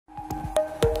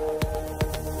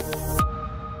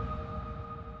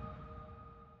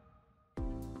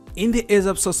In the age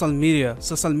of social media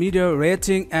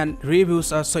rating and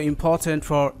reviews are so important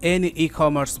for any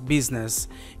e-commerce business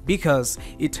because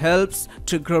it helps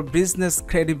to grow business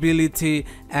credibility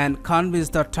and convince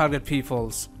the target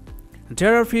peoples.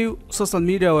 There are few social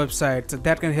media websites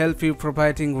that can help you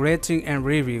providing rating and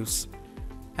reviews.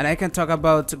 And I can talk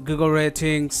about Google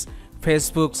ratings,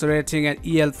 Facebook's rating and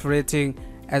Yelp rating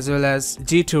as well as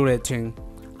G2 rating.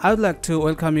 I would like to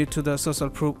welcome you to the Social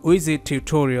Proof Widget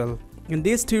tutorial. In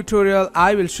this tutorial,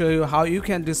 I will show you how you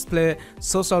can display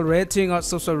social rating or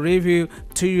social review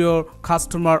to your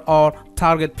customer or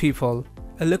target people.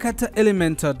 Look at the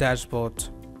Elementor dashboard.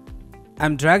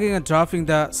 I'm dragging and dropping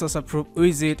the Social Proof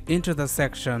widget into the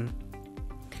section.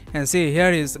 And see,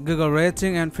 here is Google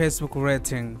rating and Facebook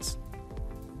ratings.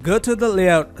 Go to the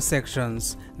layout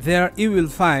sections. There you will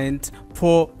find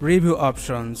 4 review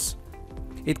options.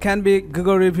 It can be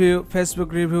Google review,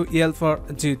 Facebook review, Yelp or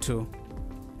G2.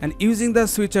 And using the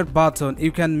switcher button,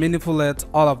 you can manipulate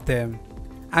all of them.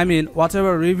 I mean,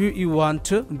 whatever review you want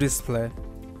to display.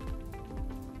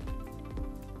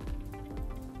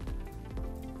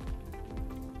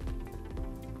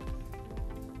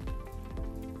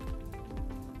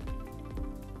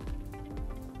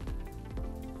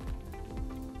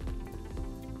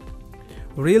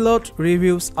 Reload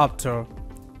reviews after.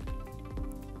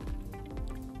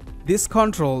 These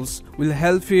controls will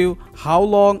help you how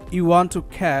long you want to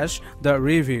cache the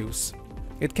reviews.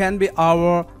 It can be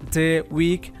hour, day,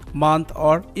 week, month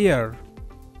or year.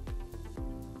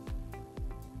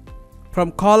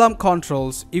 From column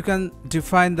controls, you can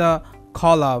define the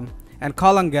column and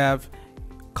column gap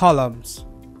columns.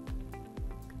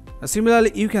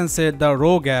 Similarly, you can set the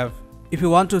row gap. If you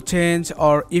want to change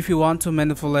or if you want to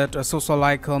manipulate a social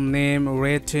icon, name,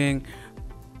 rating,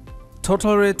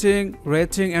 total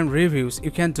rating and reviews,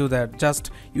 you can do that.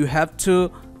 Just you have to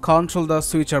control the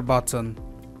switcher button.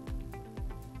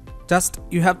 Just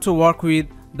you have to work with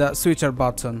the switcher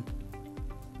button.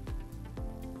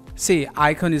 See,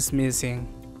 icon is missing,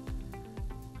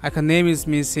 icon name is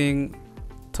missing,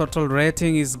 total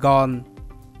rating is gone,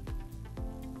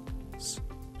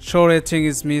 show rating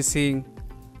is missing,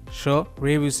 show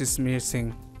reviews is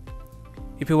missing.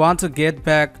 If you want to get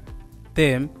back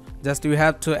them, just you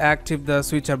have to activate the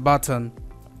switcher button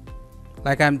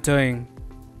like I'm doing.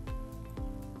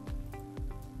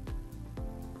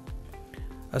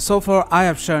 So far I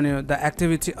have shown you the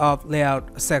activity of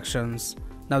layout sections.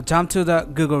 Now jump to the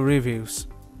Google reviews.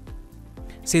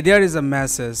 See, there is a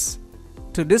message.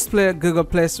 To display Google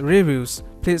Place reviews,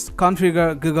 please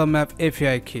configure Google Map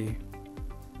API key.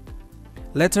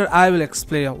 Later I will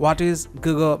explain what is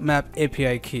Google Map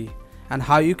API key and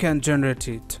how you can generate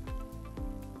it.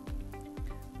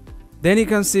 Then you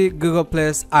can see Google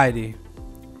Place ID.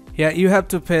 Here you have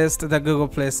to paste the Google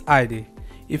Place ID.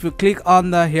 If you click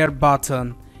on the here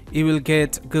button, you will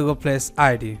get Google Place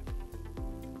ID.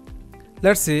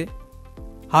 Let's see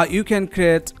how you can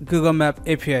create Google Map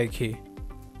API key.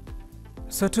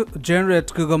 So to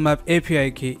generate Google Map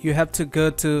API key, you have to go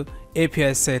to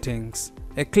API settings.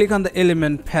 Click on the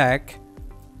element pack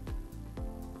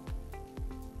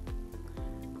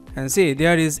and see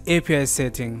there is API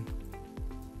setting.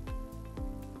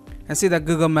 And see the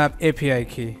Google Map API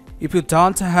key. If you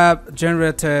don't have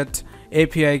generated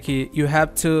API key, you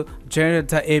have to generate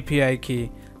the API key.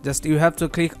 Just you have to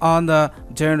click on the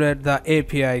generate the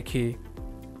API key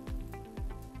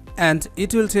and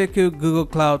it will take you Google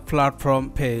Cloud Platform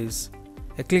page.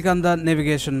 Click on the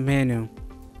navigation menu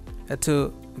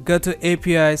to go to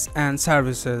APIs and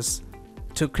services,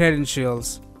 to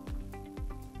credentials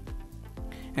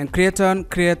and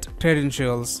create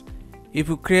credentials. If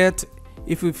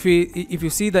you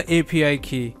see the API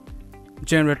key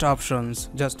generate options,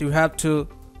 just you have to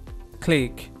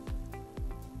click.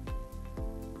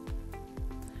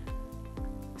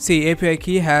 See, API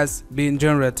key has been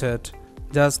generated.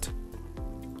 Just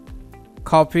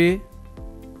copy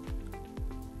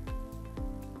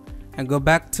and go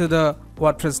back to the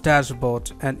WordPress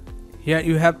dashboard, and here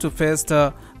you have to paste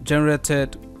the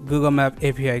generated Google Map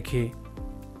API key.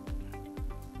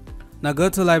 Now go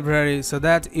to library so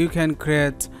that you can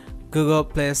create Google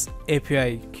Place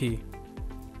API key.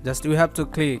 Just you have to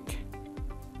click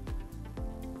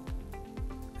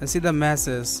and see the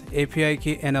message API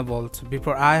key enabled.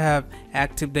 Before I have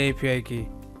active the API key,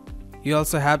 you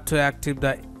also have to active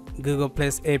the Google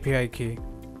Place API key.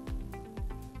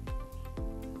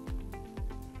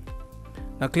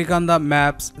 Now click on the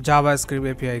Maps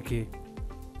JavaScript API key.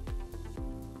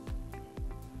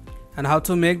 And how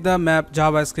to make the Map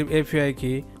JavaScript API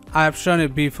key, I have shown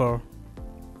it before.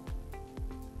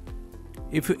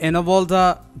 If you enable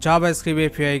the JavaScript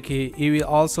API key, you will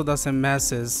also the same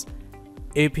message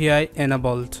API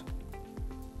enabled.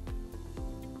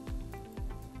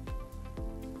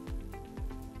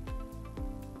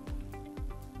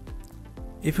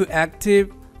 If you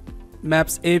active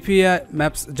Maps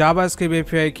JavaScript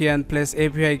API key and place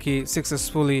API key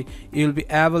successfully, you will be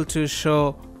able to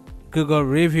show Google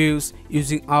reviews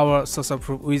using our social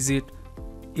proof widget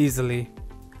easily.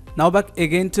 Now back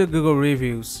again to Google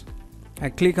reviews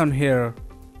and click on here,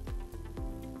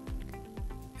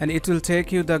 and it will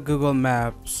take you the Google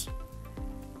Maps.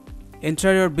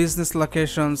 Enter your business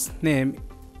location's name.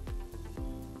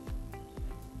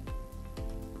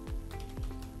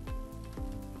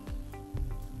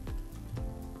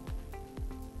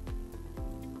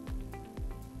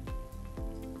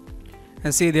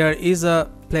 And see, there is a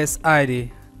place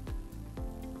ID.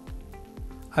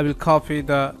 I will copy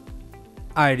the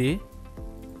ID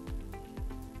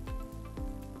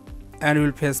and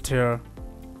will paste here,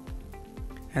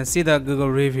 and see the Google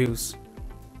reviews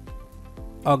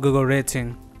or Google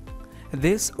rating.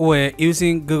 This way,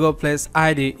 using Google Place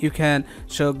ID, you can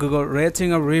show Google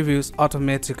rating or reviews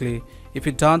automatically. If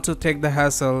you don't want to take the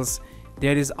hassles,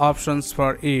 there is options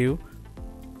for you.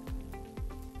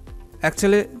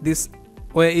 Actually, this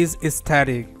way is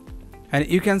static, and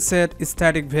you can set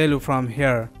static value from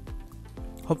here.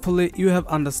 Hopefully you have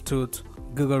understood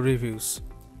Google reviews.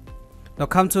 Now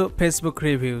come to Facebook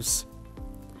reviews.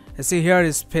 You see, here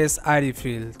is page ID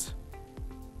field.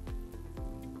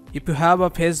 If you have a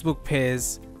Facebook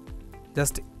page,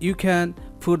 just you can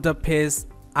put the page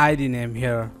ID name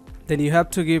here. Then you have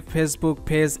to give Facebook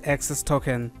page access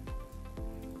token.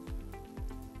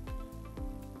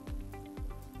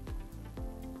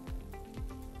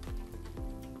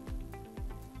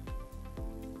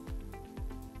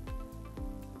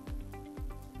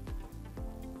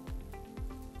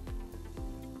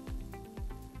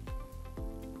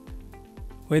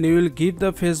 When you will give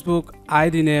the Facebook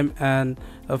ID name and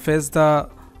paste the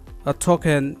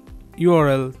token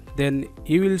URL, then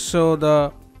you will show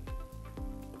the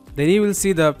you will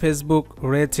see the Facebook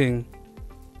rating.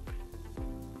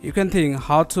 You can think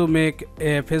how to make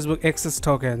a Facebook access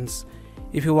tokens.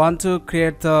 If you want to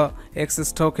create the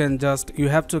access token, just you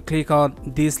have to click on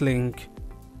this link.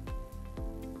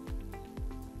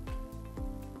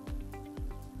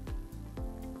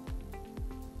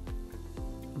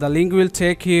 The link will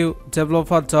take you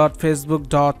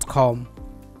developer.facebook.com.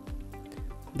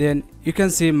 Then you can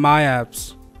see my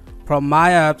apps. From my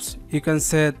apps, you can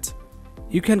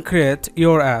create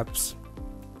your apps.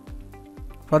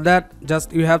 For that,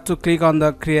 just you have to click on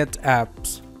the create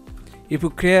apps. If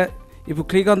you click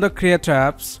on the create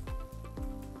apps,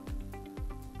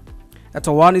 at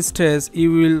one stage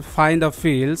you will find the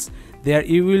fields. There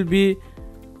you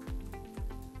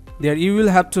will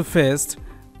have to paste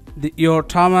your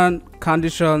term and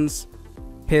conditions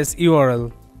page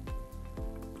URL.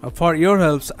 For your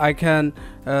helps, I can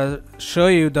show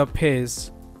you the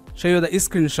page, show you the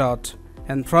screenshot,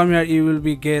 and from here you'll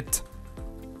be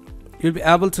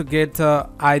able to get the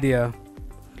idea.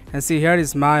 And see, here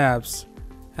is my apps,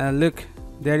 and look,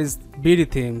 there is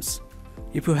BdThemes.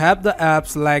 If you have the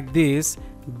apps like this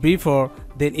before,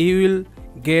 then you will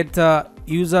get the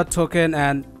user token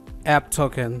and app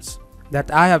tokens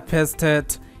that I have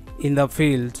pasted in the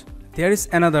field. There is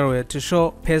another way to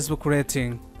show Facebook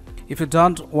rating. If you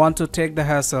don't want to take the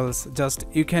hassles, just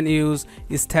you can use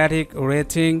a static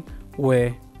rating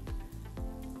way.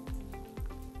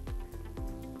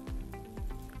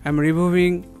 I'm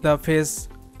removing the face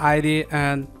ID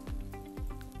and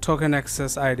token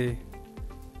access ID.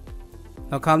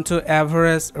 Now come to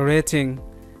average rating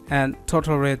and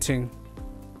total rating.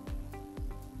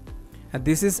 And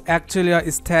this is actually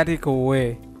a static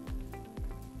way.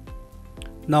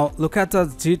 Now look at the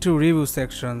G2 review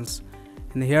sections,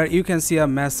 and here you can see a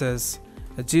message.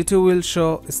 G2 will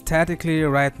show statically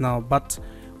right now, but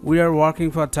we are working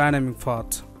for a dynamic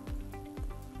path.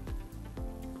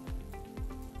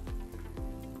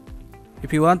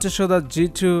 If you want to show the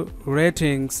G2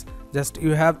 ratings, just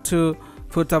you have to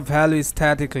put a value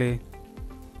statically,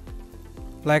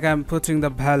 like I'm putting the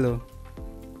value.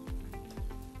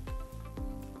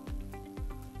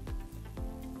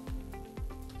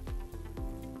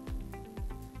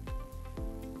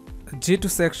 G2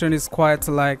 section is quite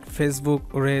like Facebook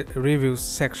reviews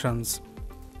sections.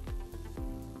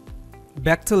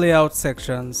 Back to layout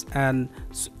sections and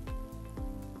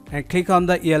click on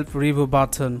the Yelp review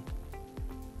button.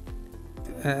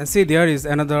 See, there is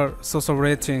another social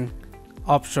rating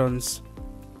options.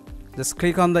 Just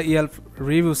click on the Yelp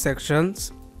review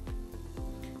sections,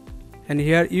 and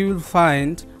here you will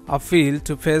find a field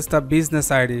to paste the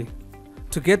business ID.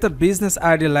 To get the business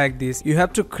ID like this, you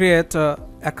have to create an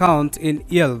account in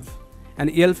Yelp,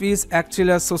 and Yelp is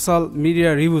actually a social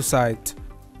media review site.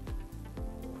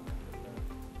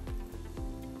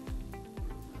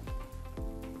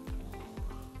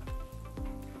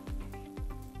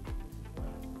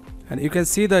 And you can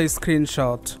see the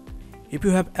screenshot. If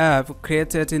you have app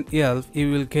created in Yelp,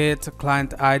 you will get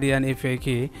client ID and API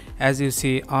key as you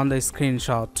see on the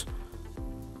screenshot.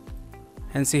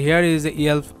 And see, here is the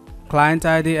Yelp client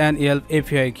ID and Yelp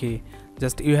API key.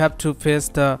 Just you have to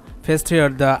paste here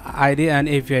the ID and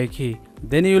API key.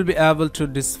 Then you will be able to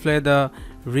display the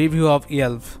review of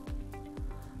Yelp.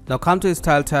 Now come to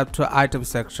Style tab to Item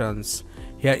sections.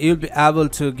 Here you will be able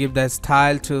to give the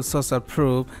style to social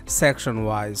proof section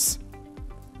wise.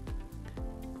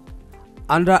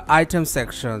 Under Item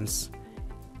sections,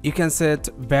 you can set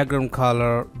background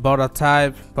color, border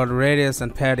type, border radius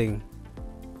and padding.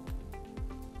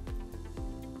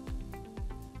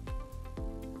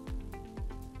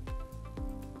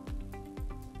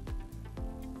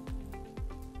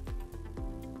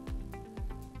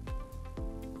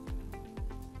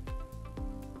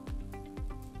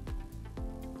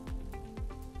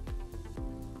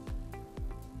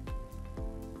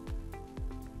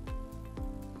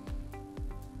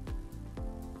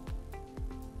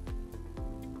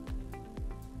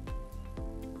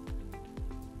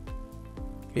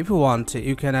 If you want,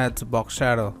 you can add box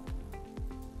shadow.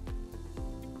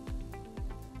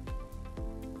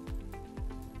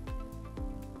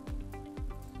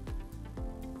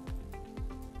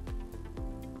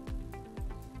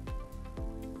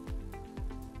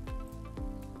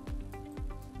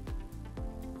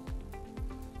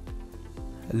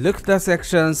 Look at the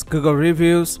sections Google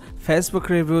reviews, Facebook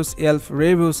reviews, Yelp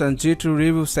reviews and G2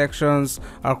 review sections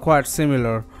are quite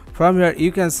similar. From here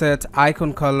you can set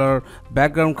icon color,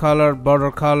 background color,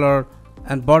 border color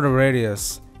and border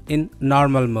radius in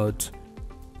normal mode.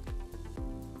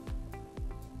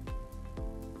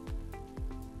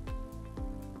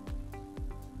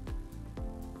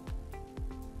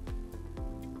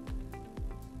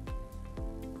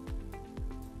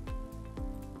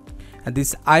 And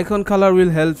this icon color will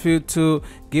help you to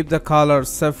give the color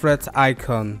separate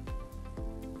icon.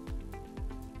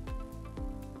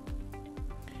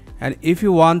 And if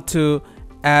you want to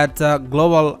add the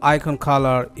global icon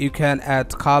color, you can add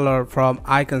color from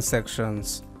icon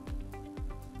sections.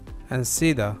 And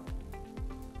see the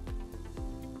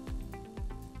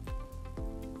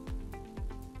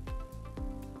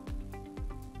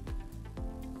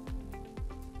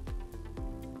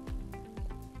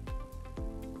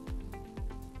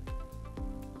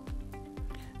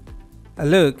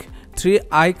look, three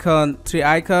icon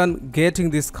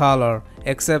getting this color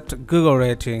except Google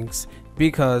ratings,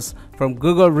 because from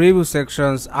Google review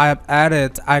sections I have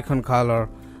added icon color.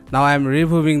 Now I am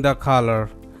removing the color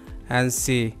and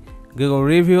see Google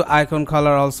review icon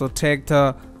color also take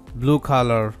the blue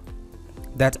color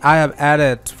that I have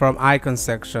added from icon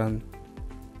section.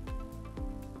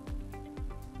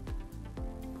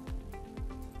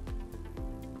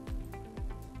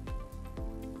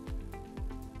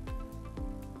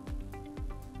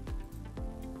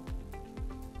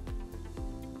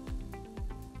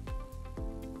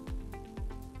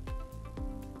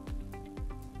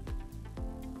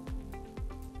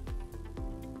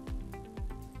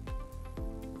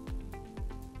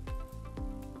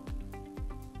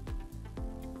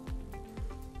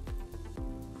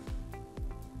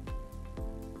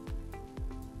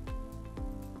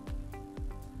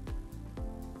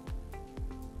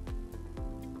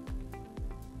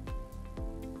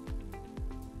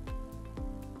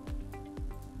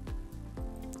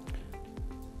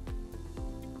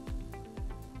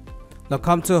 Now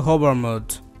come to hover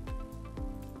mode.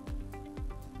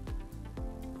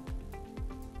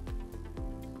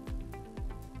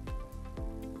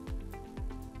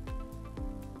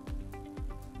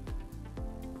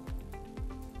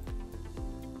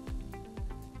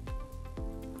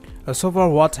 So far,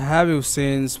 what have you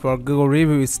seen for Google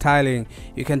review styling?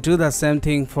 You can do the same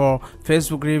thing for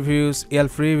Facebook reviews,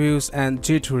 Yelp reviews and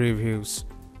G2 reviews.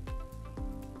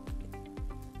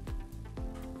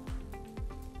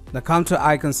 Now come to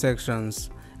icon sections,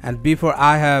 and before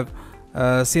I have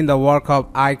seen the work of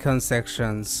icon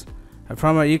sections. And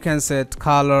from here you can set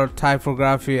color,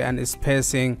 typography and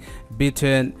spacing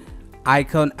between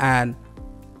icon and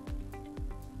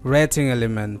rating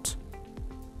element.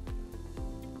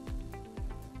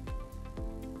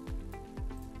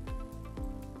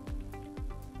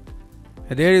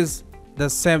 There is the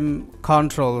same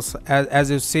controls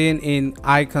as you've seen in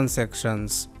icon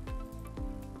sections.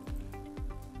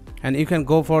 and you can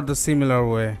go for the similar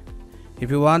way. If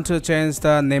you want to change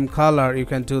the name color, you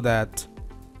can do that.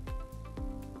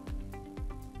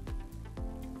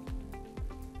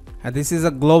 And this is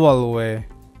a global way.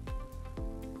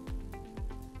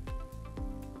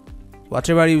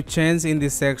 Whatever you change in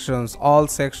these sections, all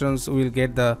sections will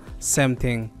get the same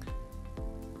thing.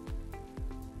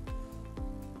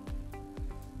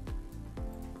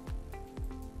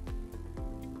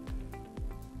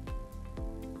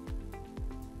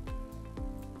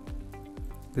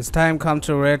 This time come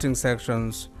to rating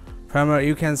sections. From here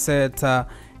you can set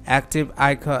active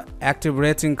icon, active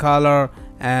rating color,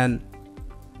 and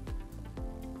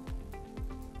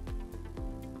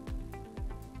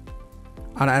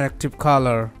inactive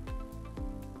color.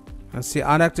 And see,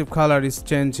 inactive color is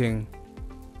changing.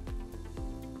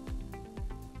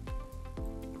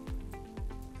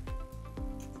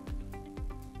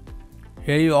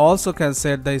 Here you also can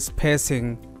set the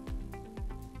spacing.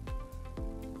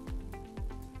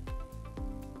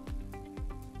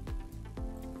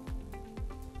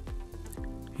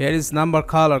 Here is number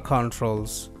color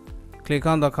controls. Click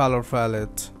on the color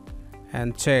palette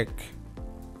and check.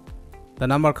 The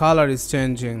number color is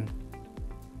changing.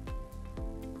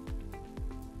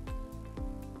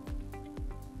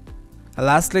 And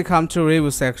lastly, come to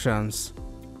review sections.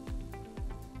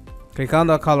 Click on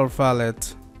the color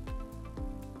palette.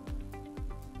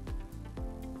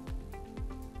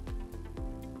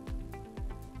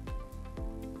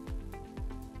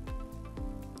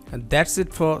 And that's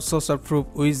it for social proof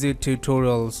widget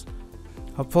tutorials.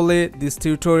 Hopefully these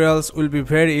tutorials will be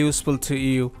very useful to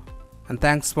you, and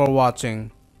thanks for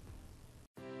watching.